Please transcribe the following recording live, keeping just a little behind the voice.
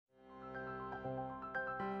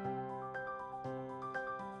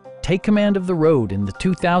take command of the road in the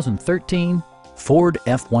 2013 Ford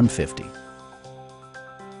F-150.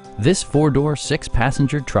 This four-door,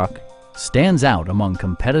 six-passenger truck stands out among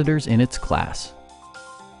competitors in its class.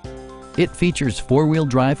 It features four-wheel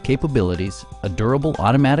drive capabilities, a durable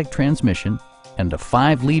automatic transmission, and a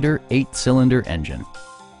 5-liter, 8-cylinder engine.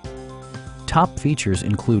 Top features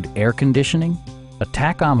include air conditioning, a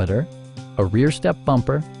tachometer, a rear step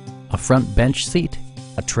bumper, a front bench seat,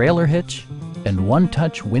 a trailer hitch, and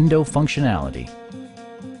one-touch window functionality.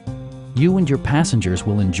 You and your passengers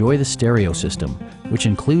will enjoy the stereo system, which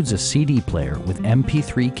includes a CD player with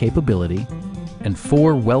MP3 capability and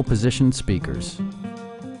 4 well-positioned speakers.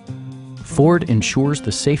 Ford ensures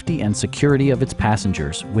the safety and security of its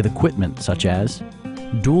passengers with equipment such as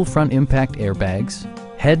dual front impact airbags,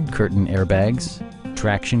 head curtain airbags,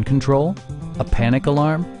 traction control, a panic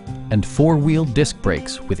alarm, and 4-wheel disc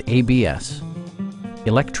brakes with ABS.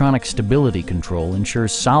 Electronic stability control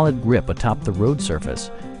ensures solid grip atop the road surface,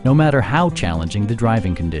 no matter how challenging the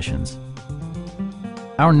driving conditions.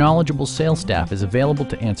 Our knowledgeable sales staff is available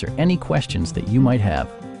to answer any questions that you might have.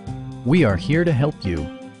 We are here to help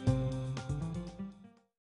you.